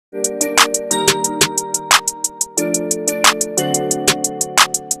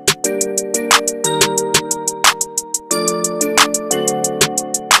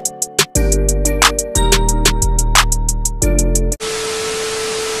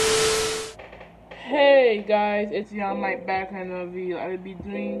Hey guys, it's Young Mike back in another video. I will be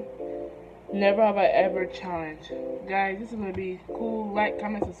doing Never Have I Ever challenge. Guys, this is gonna be cool. Like,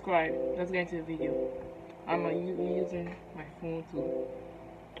 comment, subscribe. Let's get into the video. I'm using my phone to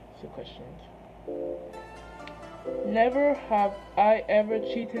answer questions. Never have I ever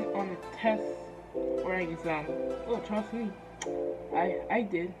cheated on a test or an exam. Oh, trust me, I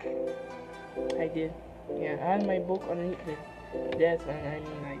did. Yeah, I had my book underneath the desk, and I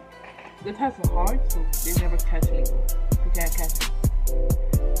mean, like, the tests are hard, so they never catch me. They can't catch me.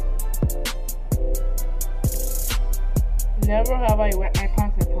 Never have I wet my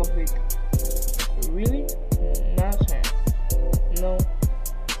pants in public. Really? Not a chance. No.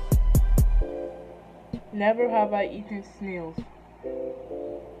 Never have I eaten snails.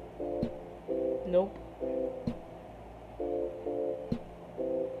 Nope.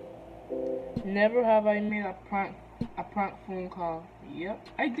 Never have I made a prank phone call. Yep,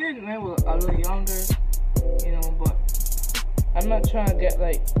 I did when I was a little younger, you know, but I'm not trying to get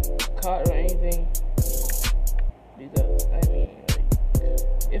like caught or anything, because I mean, like,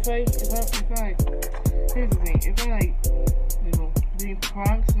 if I like, here's the thing, if I like, you know, doing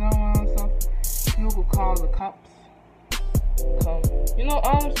pranks and all that stuff, people could call the cops, come, you know,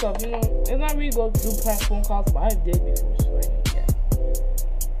 all that stuff, you know, it's not really go do prank phone calls, but I did before, so I mean, yeah.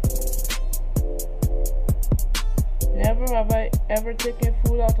 Never have I ever taken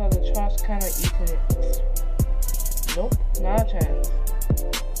food out of the trash can and eaten it. Nope, not a chance.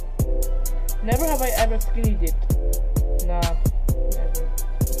 Never have I ever skinny dipped. Nah, never.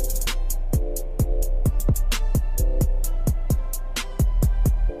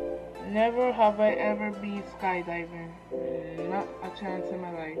 Never have I ever been skydiving. Not a chance in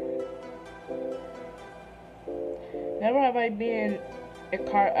my life. Never have I been in a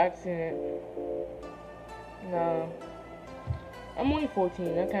car accident. Nah. I'm only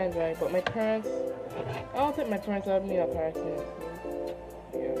 14, I can't drive, but my parents, I don't think my parents have me in a car accident,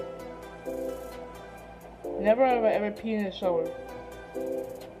 so, yeah. Never have I ever peed in the shower.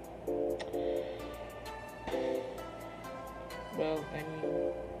 Well, I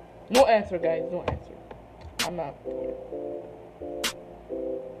mean, no answer, guys, no answer. I'm not, yeah.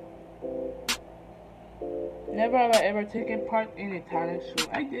 Never have I ever taken part in a talent show.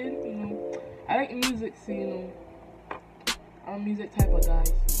 I did, you know. I like music, so, you know, I'm a music type of guy,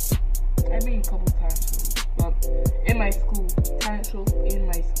 so I've been a couple times, but in my school, talent shows in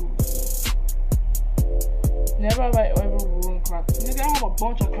my school. So. Never have I ever worn Crocs. Nigga, I have a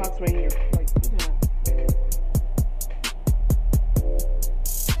bunch of Crocs right here. Like, look at that.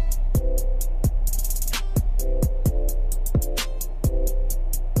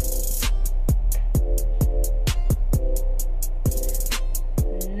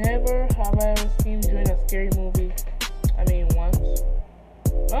 Never have I ever screamed during a scary movie. I mean, once.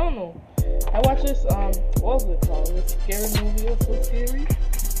 I don't know. I watched this, what was it called? This scary movie. It was so scary.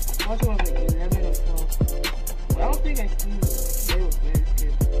 I watched it when I was like 11 or 12. But I don't think I screamed. It was very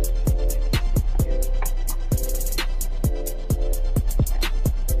scary.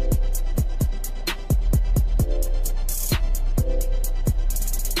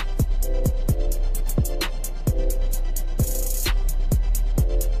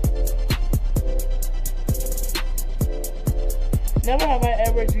 Never have I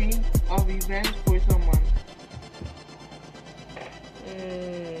ever dreamed of revenge for someone. Let's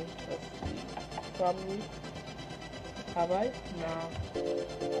see. Probably. Have I? No.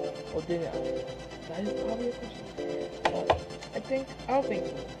 Or did I? That is probably a question. I don't think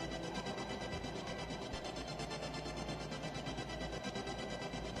so.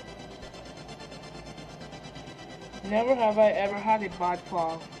 Never have I ever had a bad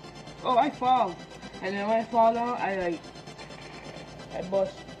fall. Oh, I fall. And then when I fall down, I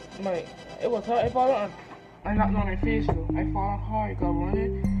bust my, it was hard. I fall on, I knocked on my face though. I fall hard, got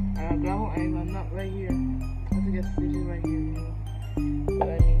running, and I gravel, and I knocked right here. I have to get stitches right here, you know. But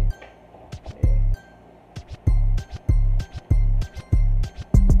I mean, yeah.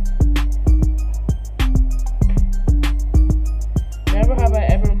 Never have I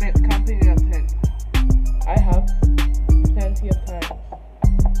ever met camping in a tent. I have, plenty of times.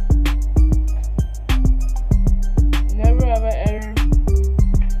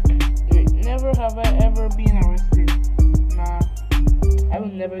 Never have I ever been arrested? Nah, I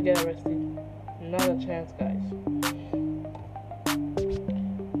will never get arrested. Not a chance, guys.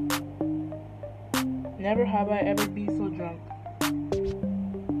 Never have I ever been so drunk.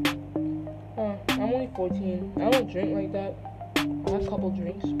 I'm only 14. I don't drink like that. I had a couple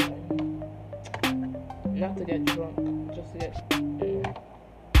drinks, but not to get drunk, just to get, you know,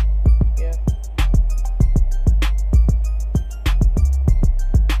 yeah.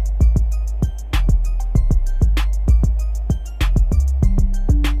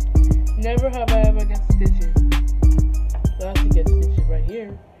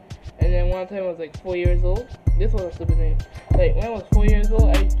 like 4 years old. This was a stupid thing. Like when I was 4 years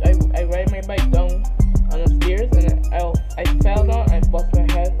old, I ride my bike down on the stairs and I fell down and bust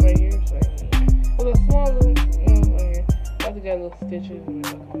my head right here. So it was a small little, right here. I had to get little stitches and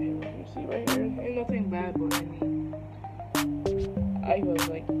right here. You see right here, ain't nothing bad, but I mean,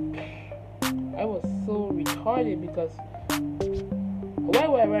 I was so retarded because why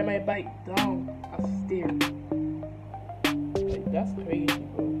would I ride my bike down a stair? Like that's crazy,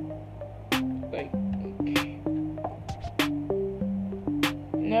 bro. Like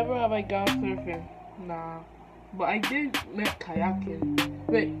never have I gone surfing. Nah. But I did make kayaking.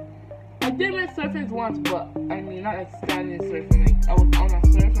 Wait, I did make surfing once, but I mean not like standing surfing. Like I was on a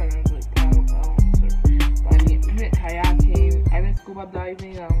surf and I was like paddle on the surf. But I mean we went kayaking, I went scuba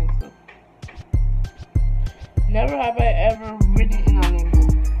diving and all stuff. Never have I ever ridden in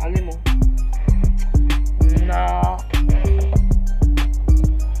a limo. Nah.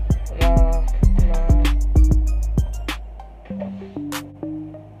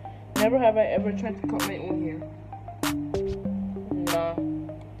 Never have I ever tried to cut my own hair. Nah.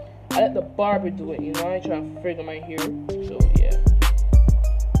 I let the barber do it, I try to figure my hair. So